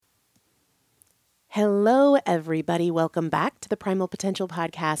Hello, everybody. Welcome back to the Primal Potential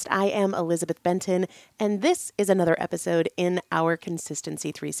Podcast. I am Elizabeth Benton, and this is another episode in our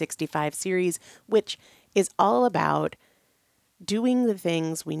Consistency 365 series, which is all about doing the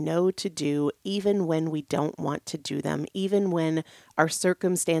things we know to do, even when we don't want to do them, even when our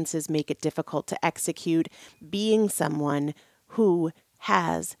circumstances make it difficult to execute, being someone who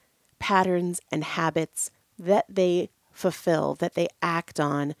has patterns and habits that they fulfill, that they act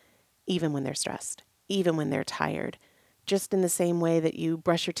on, even when they're stressed, even when they're tired, just in the same way that you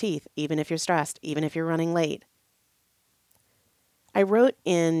brush your teeth, even if you're stressed, even if you're running late. I wrote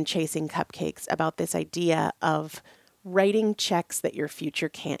in Chasing Cupcakes about this idea of writing checks that your future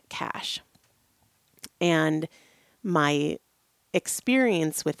can't cash. And my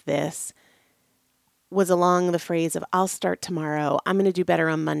experience with this was along the phrase of, I'll start tomorrow. I'm going to do better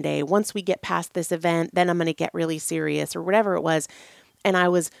on Monday. Once we get past this event, then I'm going to get really serious, or whatever it was. And I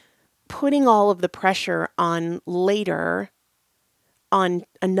was putting all of the pressure on later, on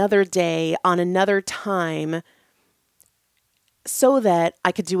another day, on another time, so that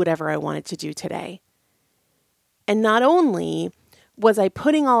I could do whatever I wanted to do today. And not only was I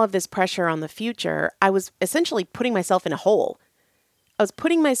putting all of this pressure on the future, I was essentially putting myself in a hole. I was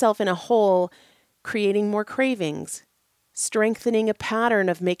putting myself in a hole, creating more cravings, strengthening a pattern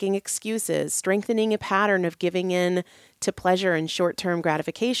of making excuses, strengthening a pattern of giving in to pleasure and short-term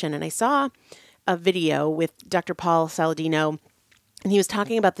gratification. And I saw a video with Dr. Paul Saladino, and he was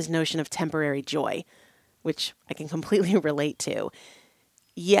talking about this notion of temporary joy, which I can completely relate to.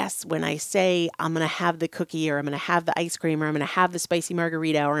 Yes, when I say I'm going to have the cookie, or I'm going to have the ice cream, or I'm going to have the spicy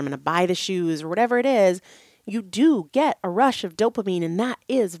margarita, or I'm going to buy the shoes, or whatever it is, you do get a rush of dopamine, and that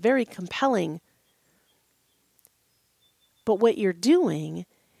is very compelling. But what you're doing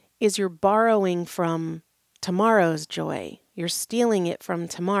is you're borrowing from tomorrow's joy. You're stealing it from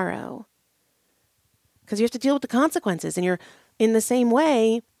tomorrow because you have to deal with the consequences, and you're in the same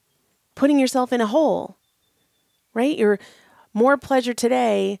way putting yourself in a hole, right? You're more pleasure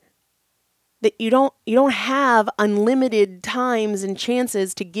today that you don't have unlimited times and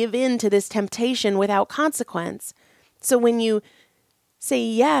chances to give in to this temptation without consequence. So when you say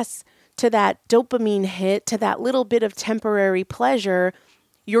yes to that dopamine hit, to that little bit of temporary pleasure,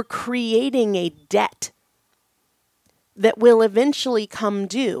 you're creating a debt that will eventually come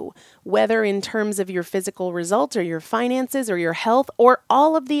due, whether in terms of your physical results or your finances or your health or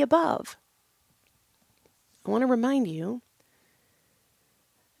all of the above. I want to remind you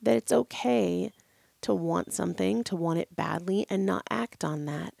that it's okay to want something, to want it badly, and not act on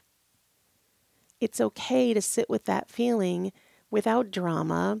that. It's okay to sit with that feeling without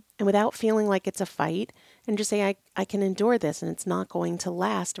drama and without feeling like it's a fight, and just say, I can endure this, and it's not going to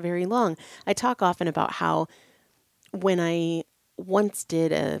last very long. I talk often about how when I once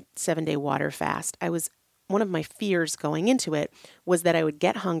did a 7-day water fast, one of my fears going into it was that I would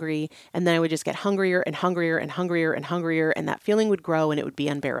get hungry, and then I would just get hungrier and hungrier and hungrier and hungrier, and that feeling would grow and it would be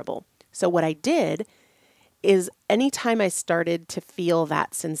unbearable. So what I did is anytime I started to feel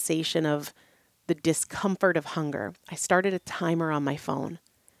that sensation of the discomfort of hunger, I started a timer on my phone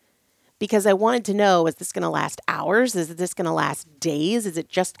because I wanted to know, is this going to last hours? Is this going to last days? Is it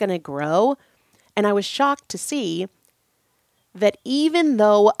just going to grow? And I was shocked to see that even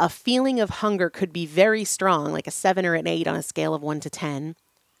though a feeling of hunger could be very strong, like a 7 or an 8 on a scale of 1 to 10,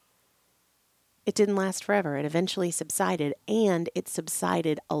 it didn't last forever. It eventually subsided, and it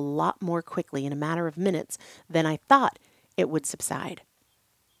subsided a lot more quickly in a matter of minutes than I thought it would subside.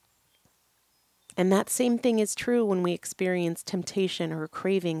 And that same thing is true when we experience temptation or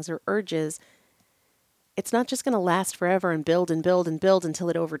cravings or urges. It's not just going to last forever and build and build and build until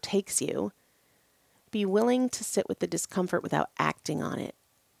it overtakes you. Be willing to sit with the discomfort without acting on it.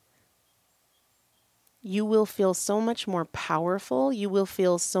 You will feel so much more powerful. You will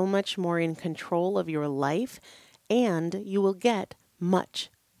feel so much more in control of your life, and you will get much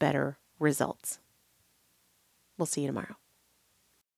better results. We'll see you tomorrow.